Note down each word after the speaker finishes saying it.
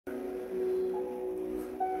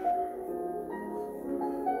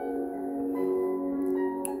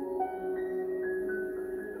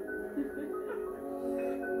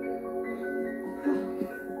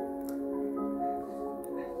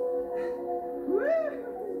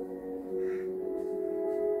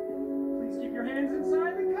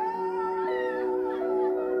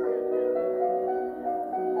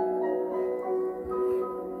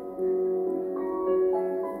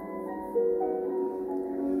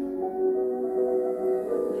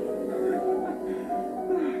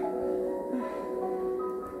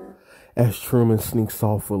As Truman sneaks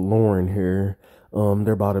off with Lauren here,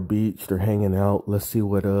 they're by the beach, they're hanging out. Let's see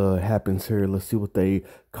what happens here. Let's see what they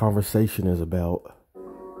conversation is about. This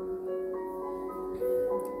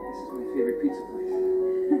is my favorite pizza place.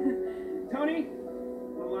 Tony,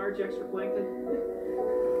 a large extra plankton.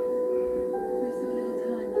 There's so little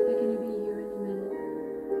time. They're gonna be here any minute.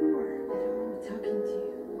 Who are? I don't want talking to you.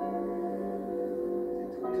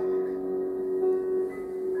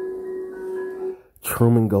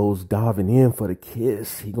 Truman goes diving in for the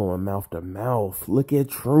kiss. He going mouth to mouth. Look at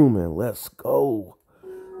Truman. Let's go.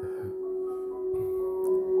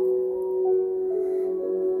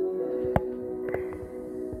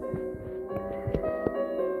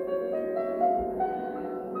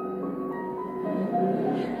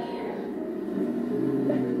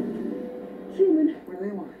 Truman, What do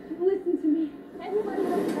they want? listen to me. Everybody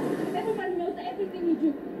knows everything you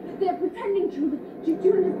do. They're pretending, Truman. Do you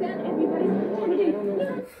understand? Everybody's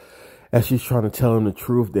pretending. As she's trying to tell him the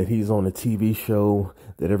truth that he's on a TV show,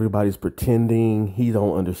 that everybody's pretending, he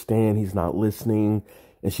don't understand, he's not listening,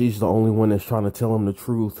 and she's the only one that's trying to tell him the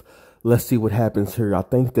truth. Let's see what happens here. I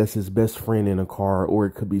think that's his best friend in a car, or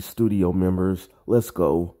it could be studio members. Let's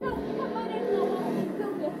go. No, my name's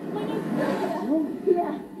Sylvia. My name's Sylvia.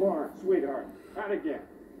 Yeah. Laura, sweetheart, not again.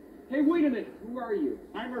 Hey, wait a minute. Who are you?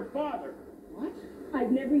 I'm her father. What?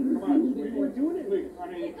 I've never even Come seen on, you sweetie. before. doing it? Please,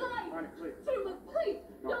 honey. He's lying. Honey, please. Truman, please,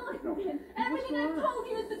 No, don't listen no. to him. What's Everything going I've on? told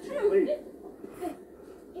you is the truth. Please.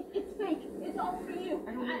 It's fake. It's all for you.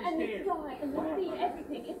 I don't And this understand. guy and the sea,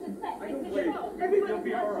 everything. It's a set. I It's don't a believe show. it. Everybody's You'll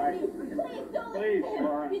be all watching right. you. Please, don't Please, listen to him.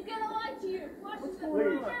 Lauren. He's gonna lie to you. Watch What's this going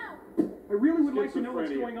right on? now. I really would like to know what's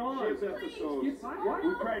Schizophrenia. going on. She has episodes. What?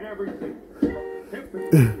 We tried everything.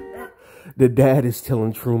 The dad is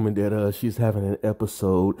telling Truman that she's having an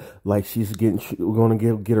episode, like we're gonna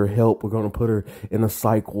get her help. We're gonna put her in a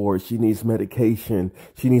psych ward. She needs medication.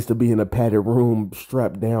 She needs to be in a padded room,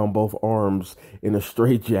 strapped down both arms in a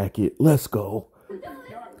straitjacket. Let's go. Don't listen to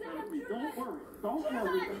him, Don't Truman. worry. Don't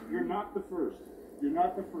worry. You're not the first. You're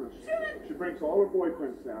not the first. Truman. She brings all her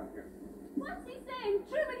boyfriends down here. What's he saying?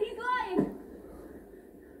 Truman, he's lying.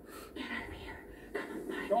 Get out of here. Come on,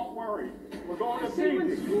 bye. Don't worry. We're going to Say we're in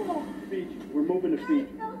Fiji. school. Fiji. We're moving to Fiji.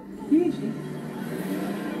 Fiji.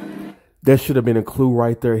 That should have been a clue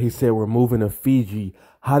right there. He said we're moving to Fiji.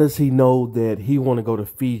 How does he know that he want to go to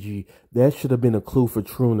Fiji? That should have been a clue for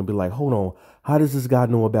Truman to be like, hold on, how does this guy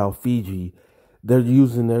know about Fiji? They're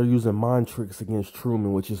using mind tricks against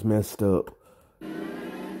Truman, which is messed up.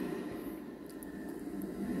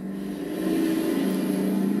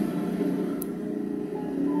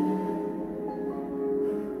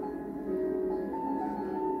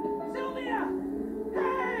 Sylvia!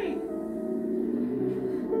 Hey!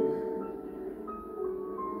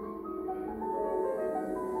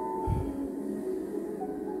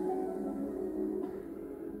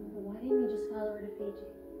 Why didn't you just follow her to Fiji?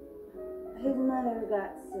 His mother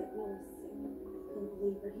got sick, really sick. Couldn't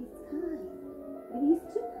believe her. He's kind, but he's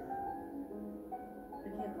too kind. I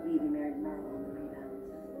can't believe he married Marla on the rebound.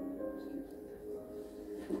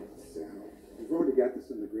 Sam, we've already got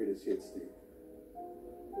this in the greatest hits tape.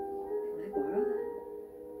 Can I borrow that?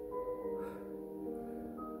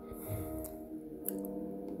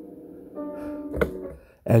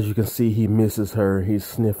 As you can see, he misses her. He's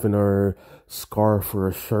sniffing her scarf or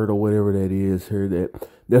a shirt or whatever that is here.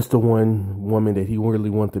 That's the one woman that he really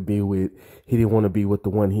wanted to be with. He didn't want to be with the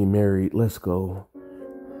one he married. Let's go.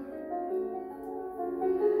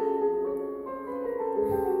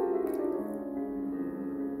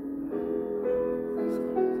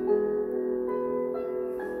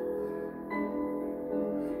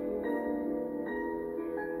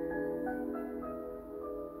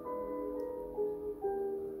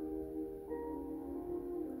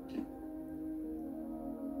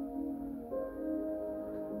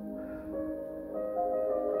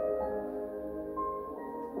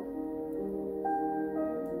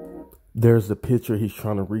 There's the picture he's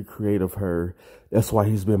trying to recreate of her. That's why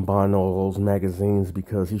he's been buying all those magazines,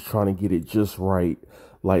 because he's trying to get it just right.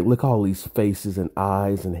 Like, look all these faces and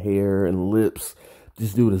eyes and hair and lips.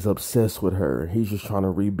 This dude is obsessed with her. He's just trying to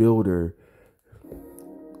rebuild her.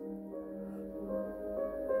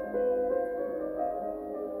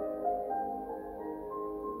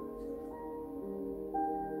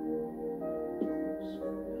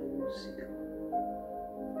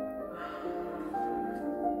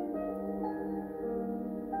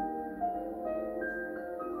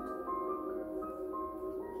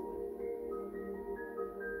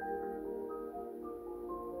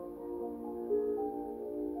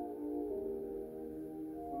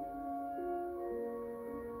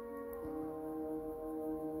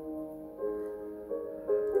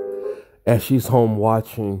 as she's home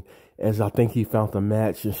watching, as I think he found the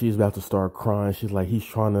match and she's about to start crying. She's like, he's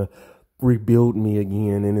trying to rebuild me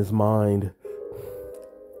again in his mind.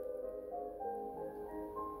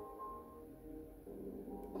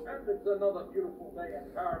 And it's another beautiful day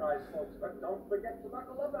in paradise, folks. But don't forget to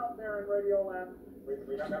buckle up out there in Radioland.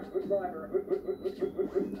 We have a good driver. Good driver.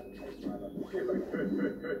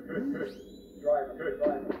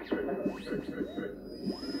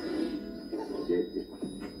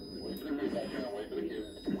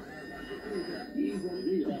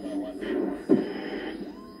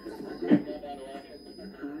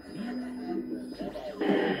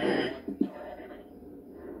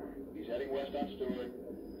 He's heading west on Stewart.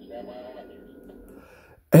 Stand by all engines.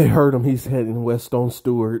 I heard him. He's heading west on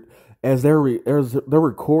Stewart. As they're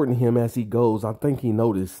recording him as he goes, I think he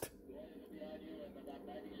noticed.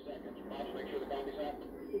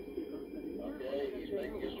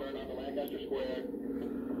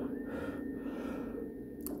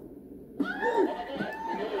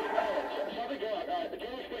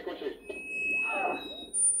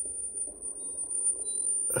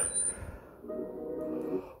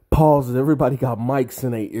 Pause. Everybody got mics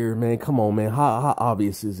in their ear, man. Come on, man. How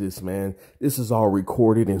obvious is this, man? This is all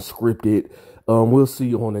recorded and scripted. We'll see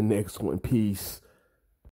you on the next one. Peace.